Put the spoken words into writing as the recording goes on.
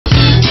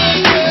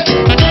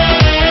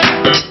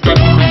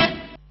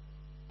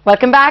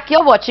Welcome back.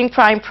 You're watching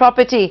Prime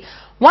Property.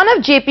 One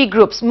of Jaypee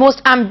Group's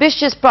most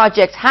ambitious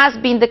projects has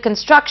been the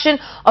construction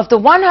of the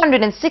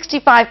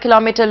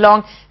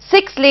 165-kilometer-long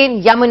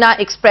 6-lane Yamuna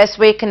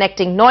Expressway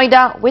connecting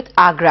Noida with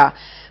Agra.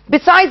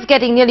 Besides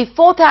getting nearly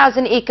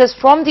 4,000 acres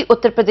from the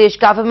Uttar Pradesh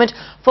government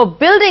for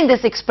building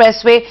this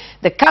expressway,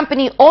 the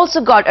company also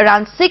got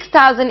around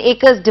 6,000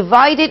 acres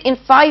divided in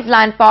 5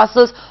 land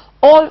parcels,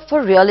 all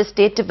for real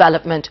estate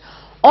development.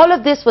 All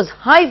of this was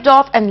hived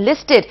off and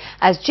listed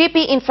as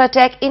Jaypee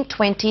Infratech in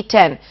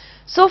 2010.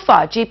 So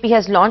far, Jaypee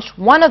has launched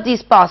one of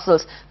these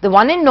parcels, the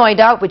one in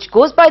Noida, which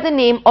goes by the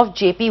name of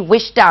Jaypee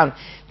Wishtown.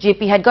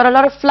 Jaypee had got a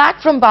lot of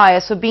flack from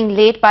buyers for being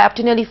late by up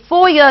to nearly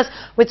 4 years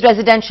with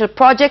residential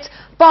projects,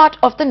 part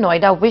of the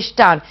Noida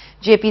Wishtown.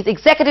 Jaypee's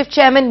Executive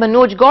Chairman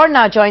Manoj Gaur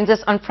now joins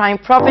us on Prime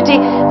Property.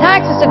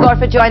 Thanks, Mr. Gaur,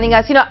 for joining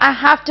us. I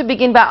have to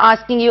begin by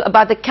asking you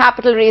about the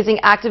capital raising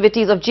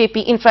activities of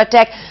Jaypee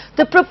Infratech.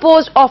 The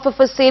proposed offer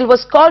for sale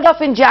was called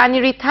off in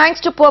January thanks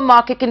to poor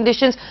market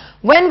conditions.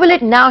 When will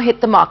it now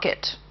hit the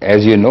market?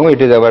 As you know, it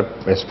is our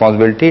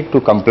responsibility to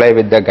comply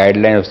with the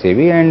guideline of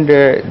SEBI, and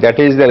that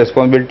is the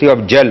responsibility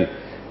of JAL,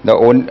 the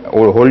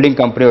holding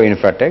company of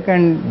Infratech,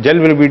 and JAL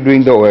will be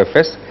doing the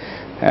OFS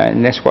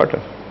next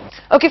quarter.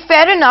 Okay,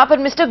 fair enough, but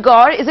Mr.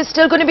 Gaur, is it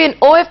still going to be an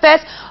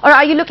OFS, or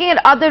are you looking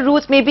at other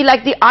routes, maybe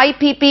like the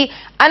IPP?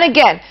 And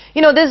again,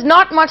 there's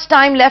not much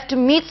time left to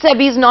meet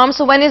SEBI's norms,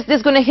 so when is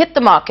this going to hit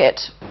the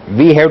market?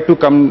 We have to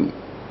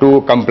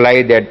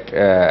comply that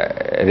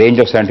range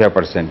of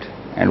 75%,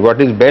 and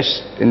what is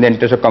best in the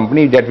interest of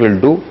company, that will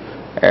do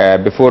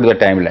before the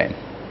timeline.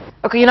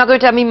 Okay, you're not going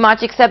to tell me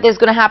much except it's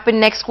going to happen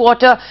next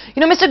quarter.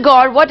 Mr.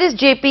 Gaur, what is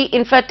Jaypee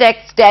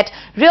Infratech's debt?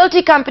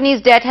 Realty company's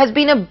debt has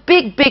been a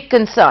big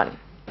concern.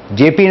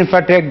 Jaypee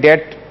Infratech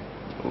debt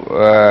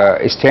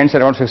stands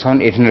around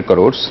 6,800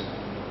 crores.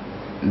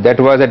 That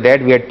was a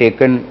debt we had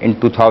taken in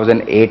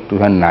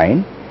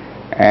 2008-2009,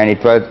 and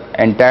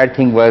entire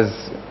thing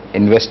was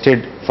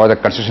invested for the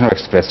construction of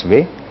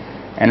expressway.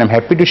 And I'm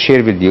happy to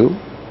share with you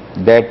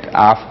that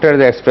after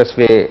the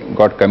expressway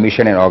got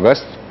commissioned in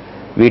August,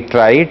 we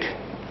tried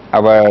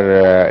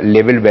our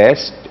level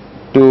best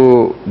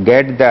to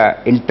get the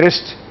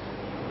interest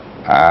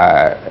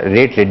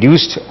rate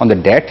reduced on the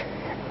debt,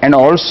 and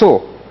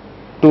also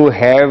to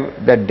have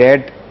the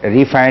debt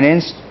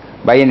refinanced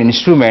by an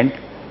instrument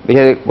which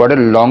has got a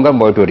longer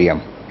moratorium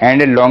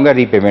and a longer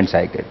repayment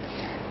cycle.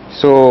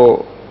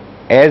 So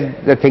as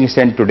the things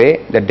stand today,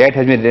 the debt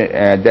has been,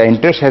 the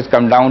interest has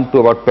come down to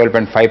about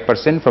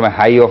 12.5% from a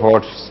high of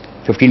about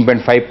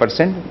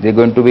 15.5%. They're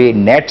going to be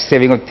net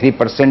saving of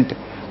 3%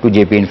 to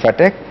Jaypee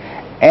Infratech,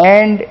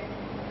 and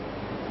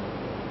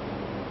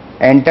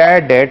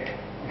entire debt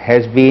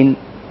has been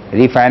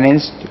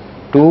refinanced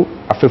to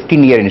a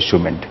 15-year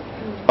instrument,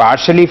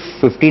 partially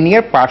 15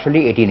 years,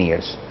 partially 18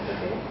 years.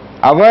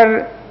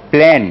 Our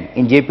plan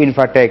in Jaypee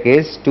Infratech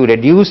is to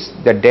reduce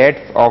the debt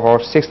of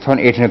about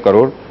 6,800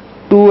 crore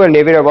to a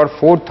level of about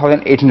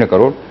 4,800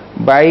 crore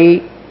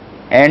by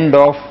end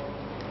of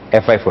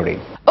FY14.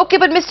 Okay,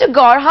 but Mr.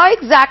 Gaur, how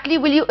exactly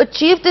will you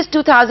achieve this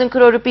 2,000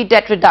 crore rupee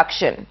debt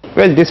reduction?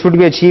 Well, this would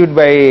be achieved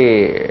by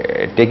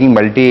taking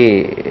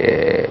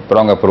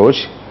multi-prong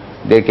approach.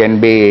 There can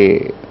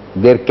be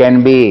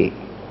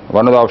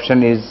one of the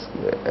option is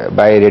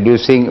by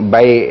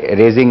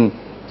raising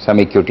some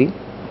equity.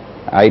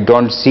 I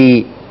don't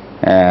see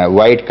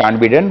why it can't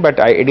be done, but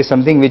it is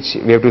something which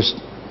we have to,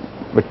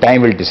 but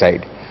time will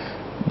decide.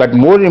 But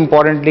more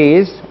importantly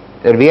is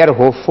that we are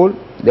hopeful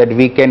that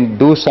we can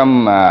do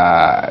some,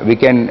 we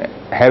can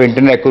have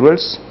internal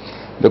accruals,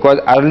 because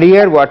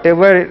earlier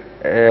whatever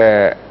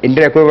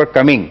internal accruals were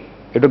coming,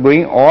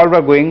 all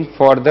were going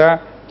for the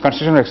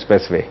construction of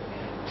expressway.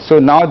 So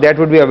now that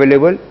would be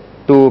available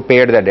to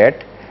pay the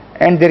debt,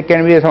 and there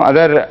can be some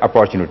other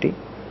opportunity.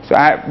 So,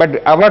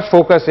 but our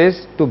focus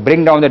is to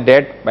bring down the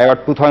debt by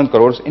about 2,000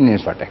 crores in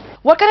Infratech.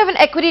 What kind of an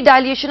equity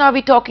dilution are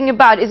we talking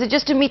about? Is it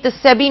just to meet the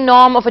SEBI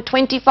norm of a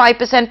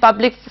 25%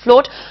 public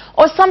float,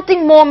 or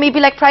something more, maybe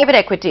like private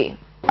equity?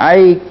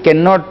 I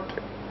cannot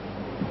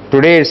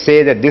today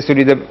say that this will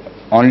be the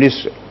only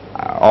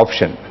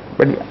option,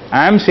 but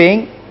I am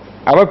saying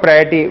our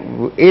priority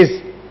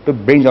is to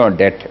bring down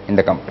debt in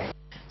the company.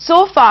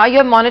 So far, you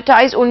have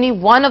monetized only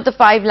one of the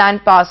 5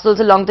 land parcels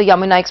along the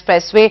Yamuna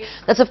Expressway.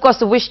 That's, of course,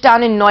 the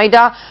Wishtown in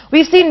Noida.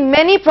 We've seen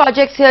many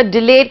projects here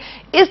delayed.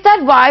 Is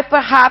that why,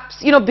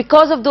 perhaps,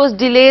 because of those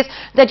delays,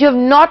 that you have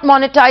not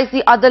monetized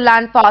the other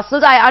land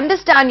parcels? I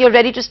understand you're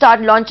ready to start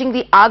launching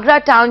the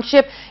Agra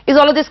township. Is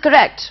all of this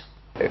correct?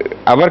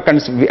 Our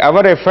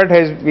effort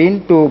has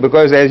been to,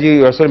 because as you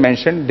yourself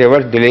mentioned, there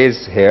were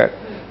delays here.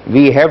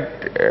 We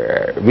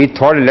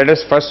thought, let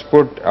us first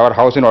put our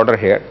house in order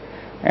here,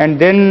 and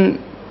then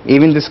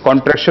even this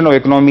contraction of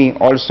economy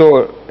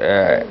also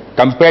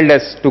compelled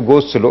us to go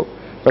slow.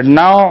 But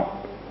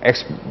now,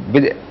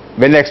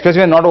 when the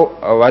expressway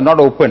was not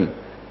open,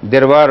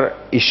 there were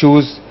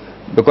issues,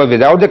 because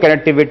without the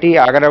connectivity,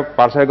 Agra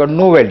parcel got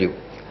no value.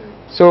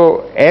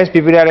 So as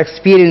people are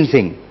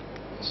experiencing,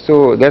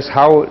 so that's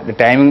how the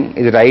timing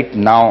is right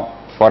now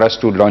for us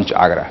to launch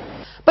Agra.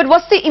 But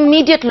what's the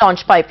immediate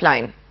launch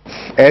pipeline?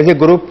 As a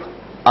group,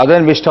 other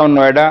than Vistown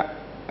Noida,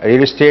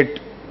 real estate,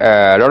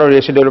 a lot of real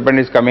estate development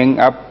is coming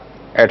up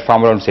at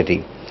Farm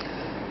City.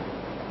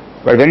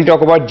 But when you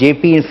talk about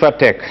JP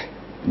Infratech,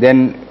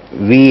 then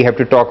we have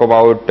to talk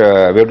about,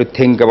 we have to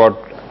think about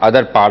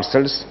other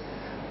parcels.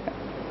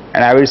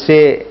 And I will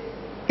say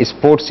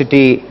Sports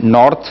City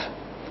North,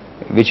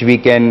 which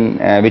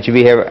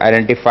we have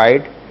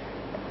identified,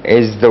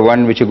 is the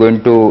one which is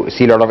going to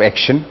see a lot of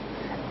action.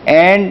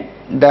 And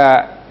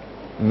the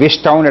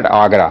Vistown at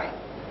Agra,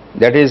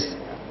 that is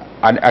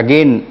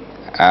again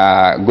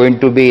going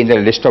to be in the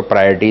list of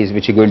priorities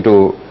which is going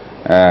to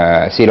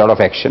see a lot of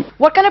action.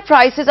 What kind of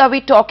prices are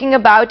we talking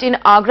about in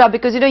Agra?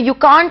 Because you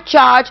can't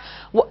charge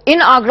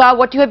in Agra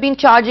what you have been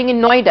charging in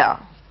Noida.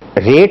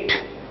 Rate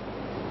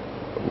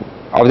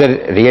of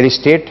the real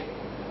estate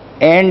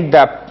and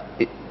the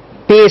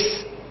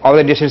pace of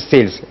the district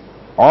sales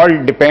all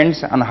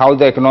depends on how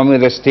the economy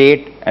of the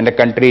state and the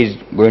country is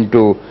going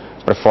to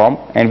perform,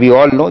 and we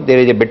all know there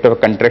is a bit of a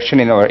contraction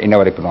in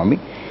our economy.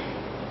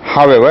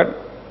 However,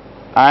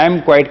 I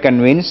am quite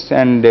convinced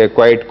and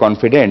quite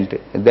confident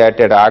that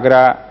at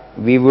Agra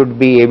we would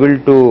be able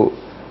to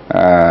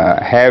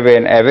have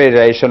an average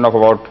realization of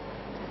about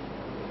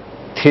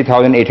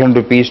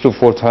 3,800 rupees to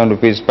 4,000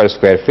 rupees per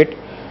square feet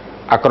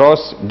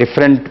across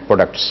different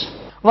products.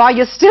 Wow,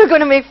 you're still going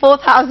to make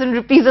 4,000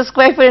 rupees a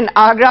square foot in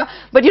Agra,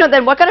 but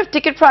then what kind of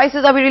ticket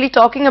prices are we really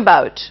talking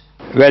about?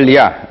 Well,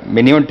 yeah,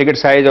 minimum ticket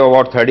size of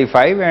about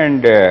 35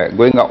 and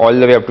going all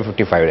the way up to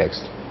 55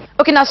 lakhs.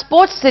 Okay, now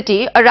Sports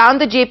City around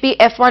the JP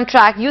F1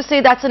 track, you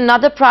say that's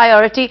another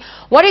priority.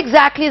 What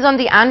exactly is on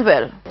the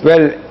anvil?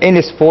 Well,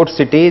 in Sports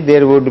City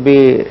there would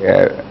be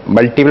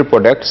multiple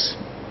products.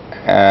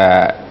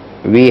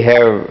 We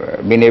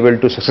have been able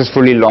to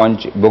successfully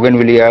launch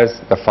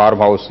bougainvilleas, the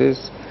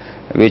farmhouses,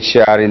 which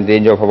are in the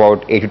range of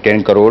about 8 to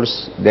 10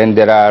 crores. Then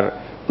there are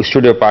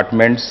studio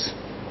apartments,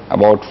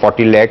 about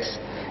 40 lakhs.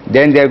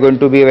 Then there are going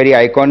to be very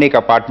iconic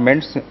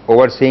apartments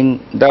overseeing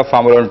the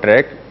Formula 1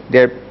 track.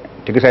 Their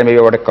ticket size may be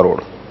about 1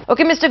 crore.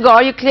 Okay, Mr.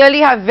 Gaur, you clearly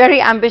have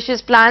very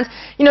ambitious plans.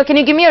 Can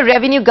you give me a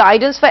revenue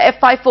guidance for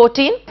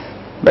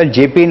FY14? Well,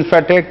 JP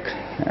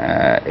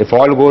Infratech, if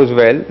all goes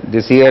well,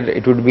 this year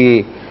it would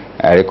be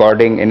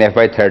recording in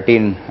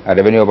FY13 a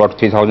revenue of about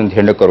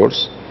 3,300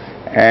 crores.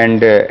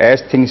 And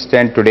as things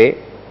stand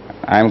today,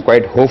 I am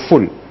quite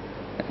hopeful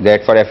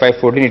that for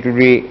FY14 it will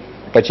be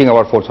touching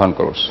about 4,000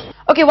 crores.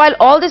 Okay, while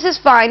all this is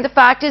fine, the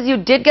fact is you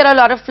did get a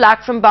lot of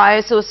flack from buyer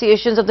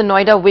associations of the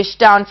Noida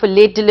Wishtown for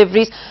late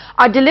deliveries.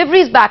 Are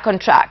deliveries back on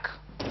track?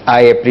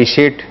 I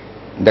appreciate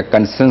the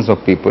concerns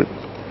of people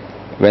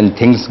when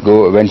things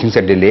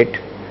are delayed.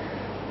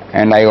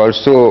 And I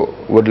also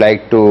would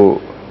like to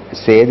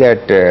say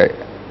that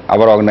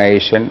our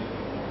organization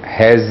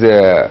has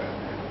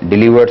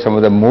delivered some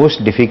of the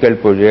most difficult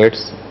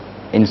projects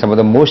in some of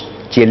the most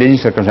challenging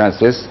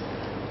circumstances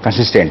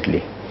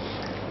consistently.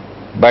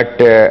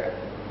 But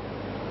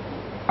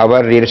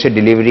our real estate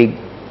delivery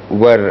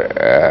were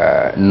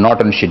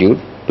not on schedule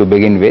to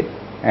begin with,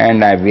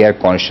 and we are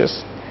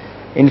conscious.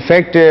 In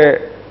fact, there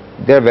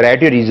are a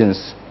variety of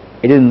reasons.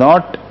 It is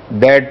not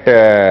that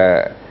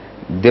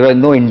there was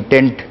no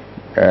intent.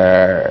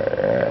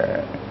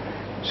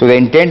 So the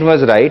intent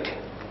was right,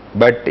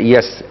 but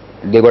yes,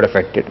 they got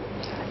affected.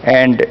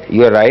 And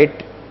you are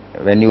right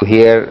when you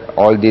hear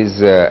all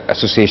these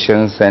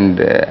associations, and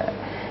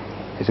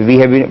so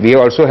we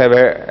also have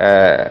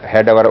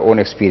had our own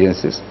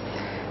experiences,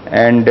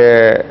 and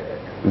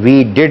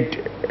we did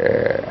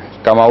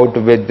come out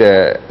with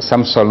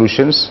some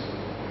solutions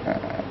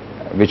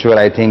which were,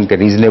 I think,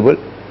 reasonable,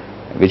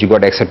 which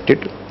got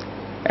accepted.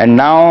 And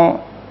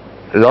now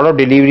a lot of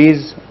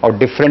deliveries of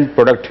different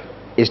product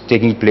is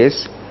taking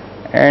place,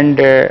 and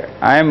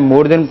I am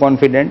more than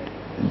confident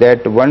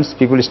that once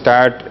people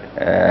start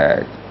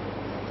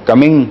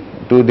coming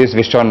to this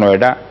Vistown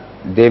Noida,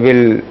 they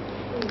will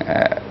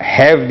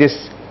have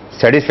this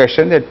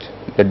satisfaction that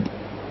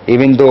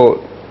even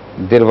though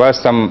there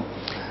was some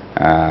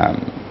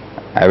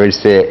I will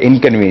say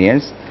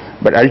inconvenience,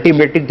 but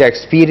ultimately the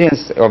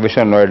experience of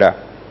Vistown Noida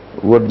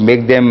would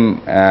make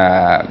them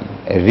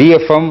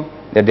reaffirm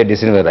that their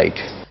decision was right.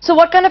 So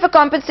what kind of a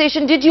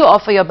compensation did you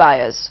offer your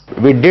buyers?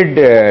 We did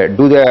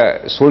do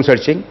the soul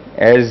searching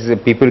as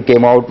people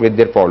came out with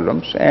their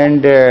problems,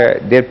 and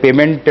their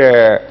payment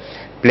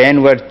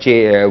plan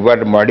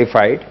were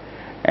modified,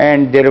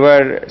 and there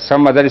were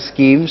some other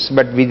schemes,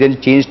 but we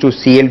then changed to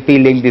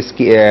CLP linked this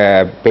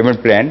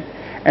payment plan,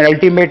 and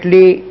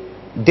ultimately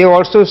they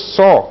also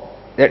saw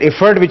that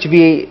effort which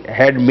we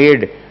had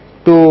made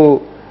to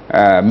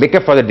make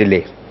up for the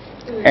delay.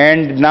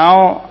 And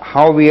now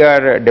how we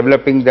are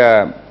developing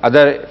the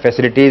other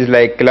facilities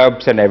like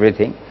clubs and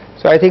everything.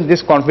 So I think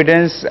this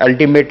confidence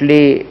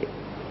ultimately,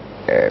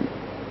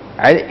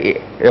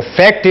 the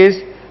fact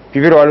is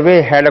people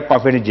always had a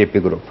confidence in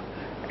JP Group,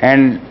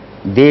 and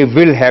they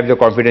will have the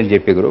confidence in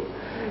JP Group.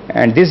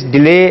 And this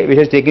delay which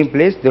has taken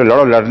place, there are a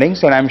lot of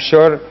learnings, and I'm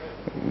sure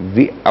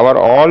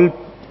all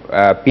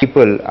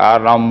people are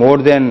now more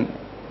than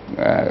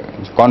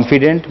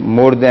confident,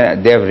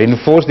 they have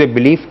reinforced their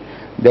belief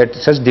that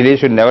such delays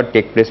should never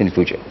take place in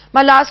future.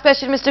 My last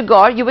question, Mr.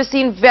 Gaur, you were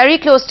seen very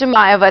close to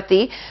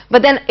Mayawati,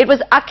 but then it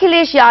was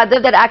Akhilesh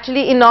Yadav that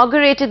actually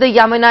inaugurated the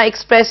Yamuna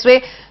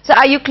Expressway. So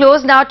are you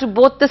close now to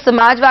both the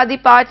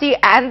Samajwadi Party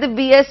and the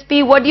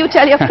BSP? What do you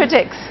tell your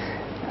critics?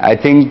 I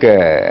think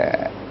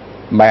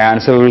my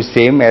answer will be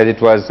same as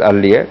it was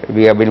earlier.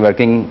 We have been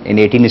working in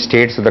 18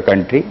 states of the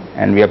country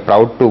and we are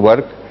proud to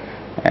work,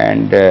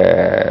 and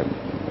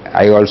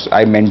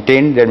I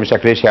maintain that Mr.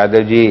 Akhilesh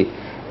Yadav ji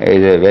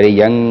is a very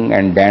young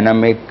and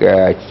dynamic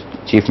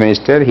Chief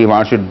Minister. He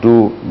wants to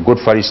do good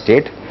for his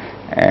state,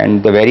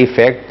 and the very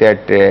fact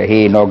that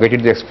he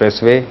inaugurated the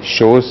expressway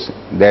shows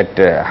that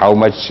how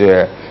much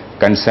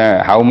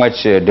concern, how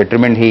much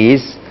determined he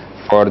is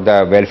for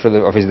the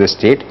welfare of the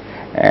state.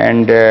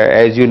 And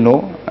as you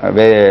know,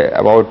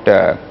 about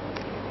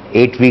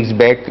 8 weeks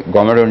back,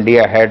 Government of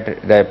India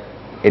had the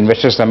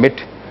Investor Summit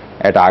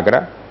at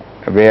Agra,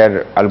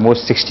 where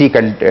almost 60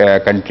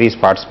 countries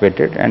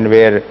participated, and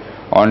where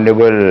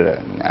Honorable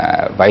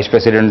Vice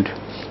President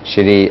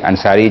Shri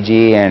Ansari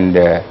ji and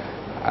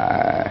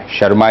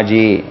Sharma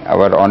ji,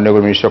 our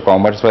Honorable Minister of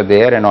Commerce, were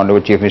there, and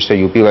Honorable Chief Minister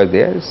UP was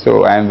there.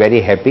 So I am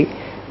very happy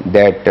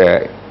that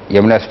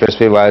Yamuna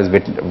Expressway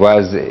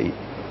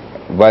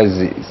was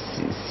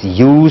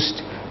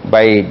used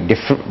by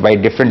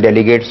different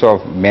delegates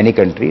of many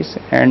countries,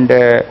 and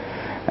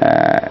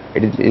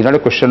it is not a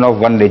question of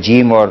one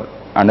regime or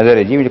another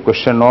regime. It is a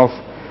question of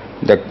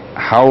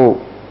how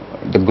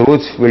the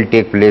growth will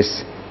take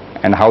place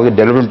and how the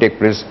development will take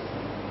place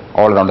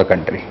all around the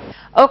country.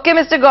 Okay,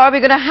 Mr. Gaur, we're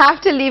going to have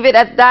to leave it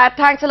at that.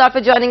 Thanks a lot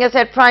for joining us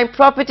at Prime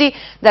Property.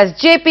 That's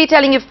JP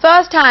telling you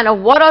firsthand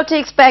of what all to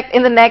expect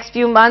in the next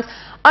few months.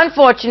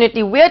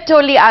 Unfortunately, we're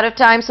totally out of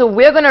time, so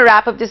we're going to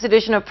wrap up this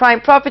edition of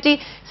Prime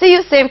Property. See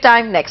you same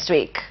time next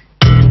week.